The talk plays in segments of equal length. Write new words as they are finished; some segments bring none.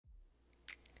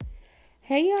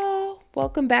Hey y'all,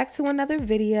 welcome back to another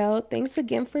video. Thanks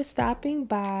again for stopping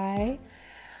by.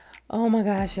 Oh my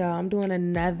gosh, y'all, I'm doing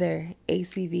another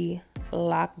ACV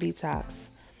lock detox.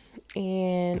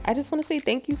 And I just want to say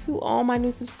thank you to all my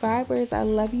new subscribers. I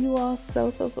love you all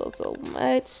so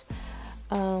much.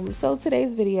 So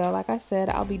today's video, like I said,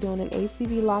 I'll be doing an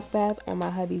ACV lock bath on my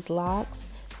hubby's locks.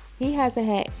 He hasn't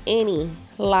had any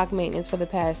lock maintenance for the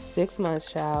past 6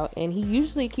 months, child, and he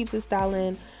usually keeps his style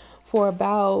in for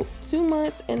about 2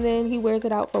 months, and then he wears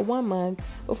it out for 1 month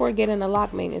before getting the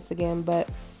lock maintenance again. But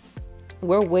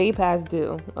we're way past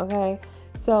due, okay?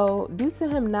 So due to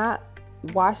him not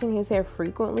washing his hair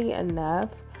frequently enough,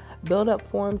 buildup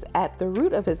forms at the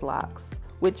root of his locks,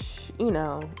 which, you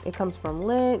know, it comes from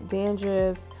lint,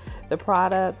 dandruff, the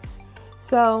product.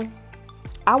 So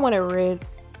I want to rid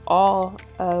all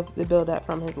of the buildup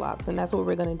from his locks, and that's what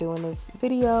we're going to do in this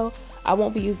video. I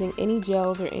won't be using any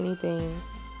gels or anything.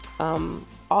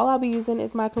 All I'll be using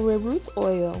is my Carib Roots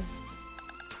oil.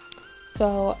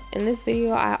 So in this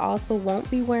video, I also won't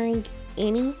be wearing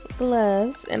any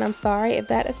gloves, and I'm sorry if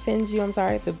that offends you. I'm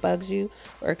sorry if it bugs you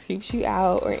or creeps you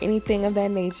out or anything of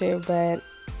that nature, but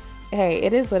hey,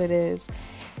 it is what it is.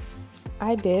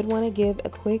 I did want to give a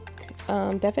quick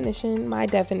my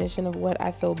definition of what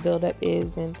I feel buildup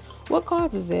is and what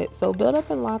causes it. So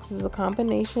buildup in locks is a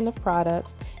combination of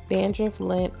products, dandruff,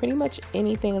 lint, pretty much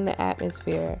anything in the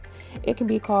atmosphere. It can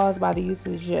be caused by the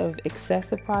usage of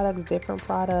excessive products, different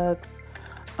products,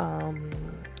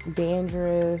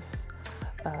 dandruff,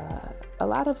 a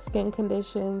lot of skin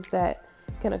conditions that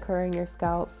can occur in your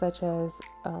scalp, such as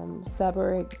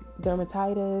seborrheic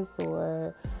dermatitis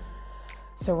or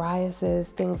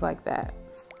psoriasis, things like that.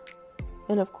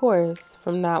 And of course,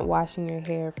 from not washing your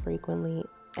hair frequently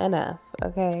enough,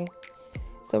 okay?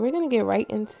 So we're gonna get right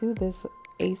into this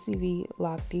ACV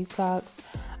lock detox.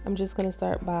 I'm just gonna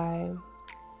start by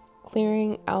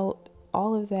clearing out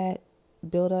all of that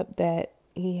buildup that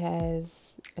he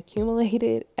has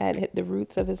accumulated at the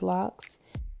roots of his locks.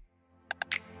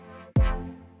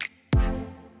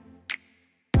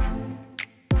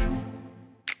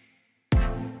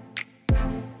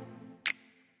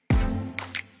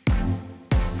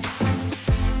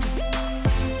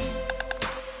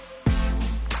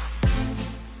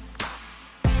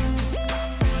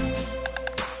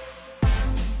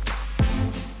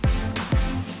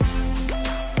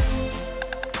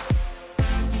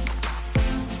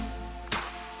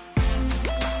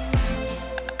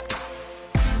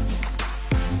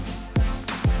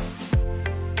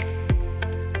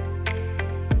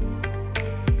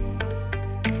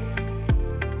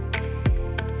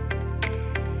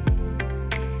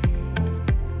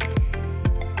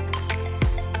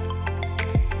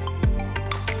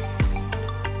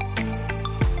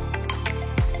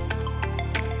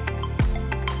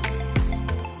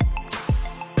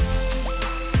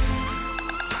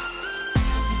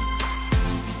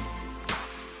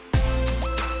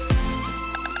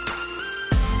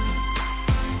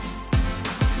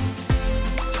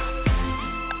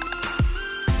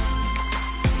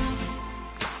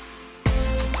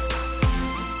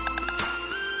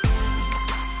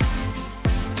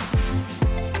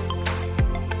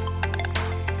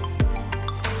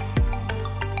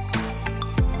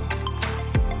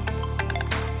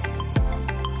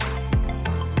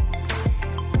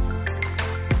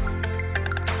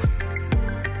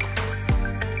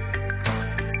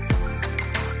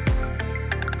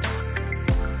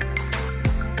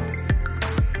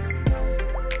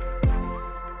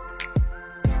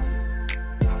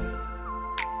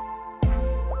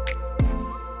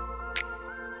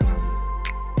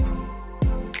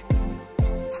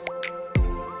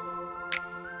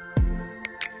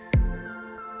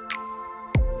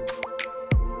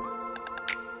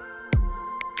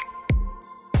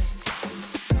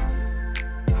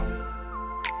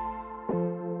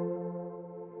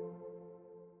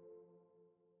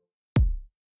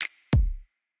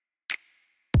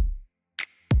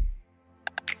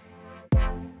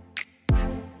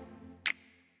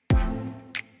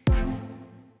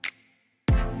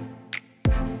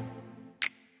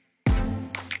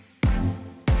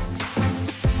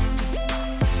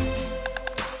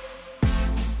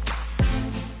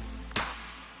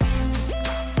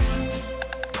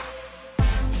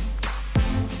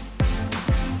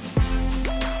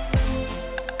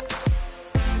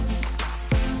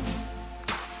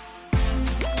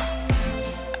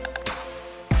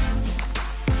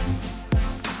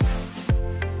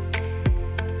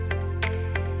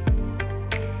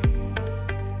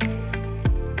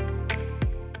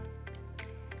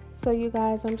 So you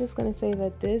guys, I'm just going to say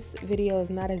that this video is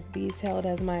not as detailed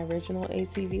as my original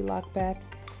ACV lock bath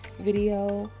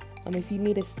video. If you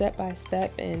need a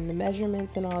step-by-step and the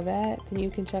measurements and all that, then you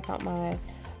can check out my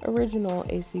original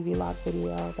ACV lock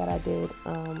video that I did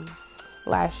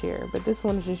last year. But this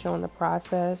one is just showing the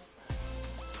process,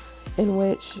 in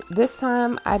which this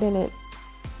time I didn't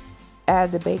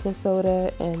add the baking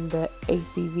soda and the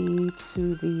ACV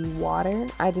to the water.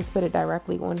 I just put it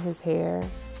directly on his hair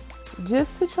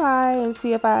just to try and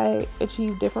see if I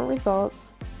achieve different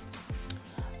results.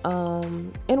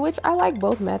 In which I like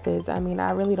both methods. I mean,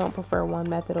 I really don't prefer one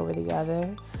method over the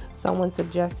other. Someone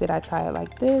suggested I try it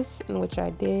like this, in which I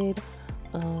did.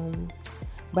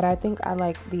 But I think I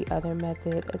like the other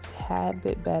method a tad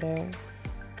bit better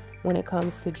when it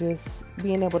comes to just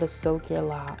being able to soak your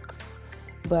locks.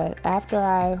 But after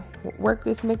I work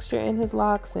this mixture in his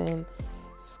locks and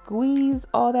squeeze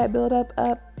all that buildup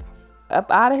up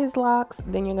out of his locks,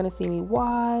 then you're gonna see me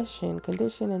wash and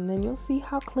condition, and then you'll see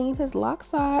how clean his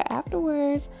locks are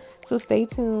afterwards. So stay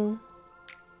tuned.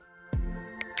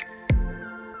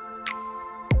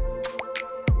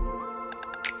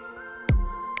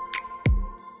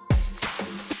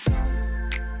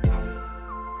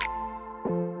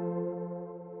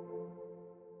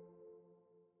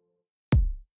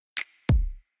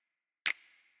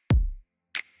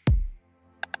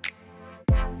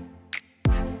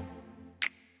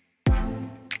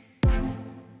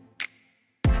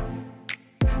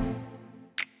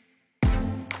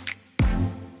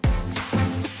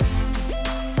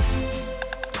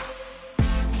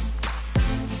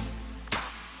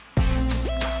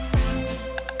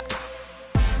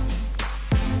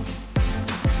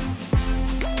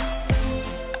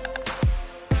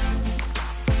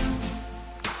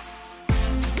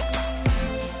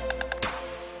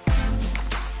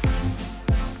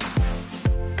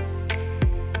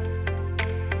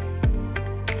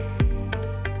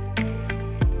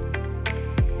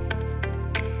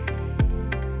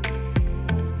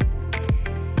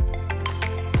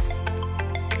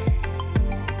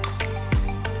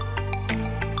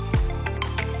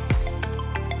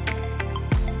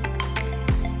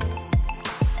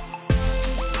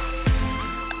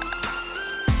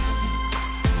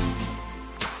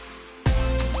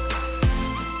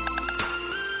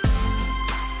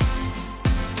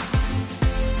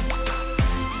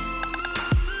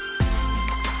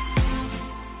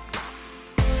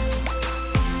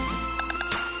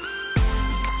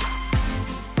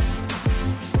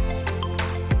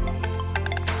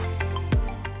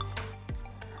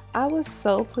 I was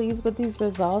so pleased with these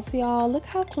results, y'all. Look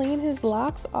how clean his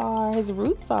locks are, his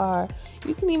roots are.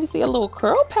 You can even see a little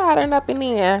curl pattern up in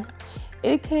there.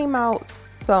 It came out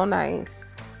so nice.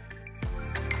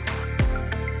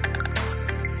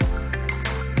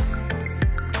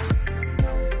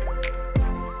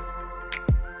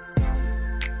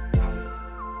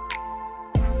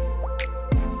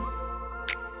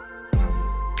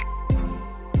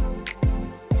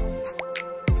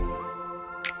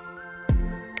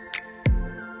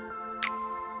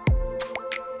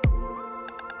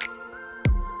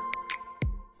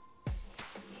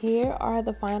 Here are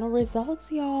the final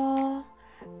results, y'all.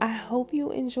 I hope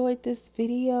you enjoyed this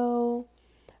video.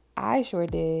 I sure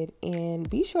did. And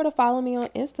be sure to follow me on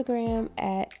Instagram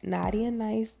at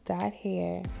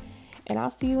nadianice.hair. And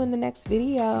I'll see you in the next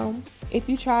video. If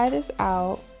you try this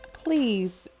out,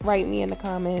 please write me in the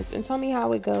comments and tell me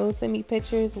how it goes. Send me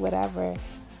pictures, whatever.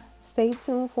 Stay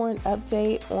tuned for an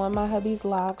update on my hubby's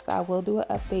locks. I will do an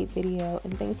update video.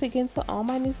 And thanks again to all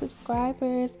my new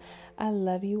subscribers. I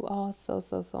love you all so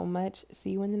much.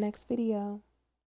 See you in the next video.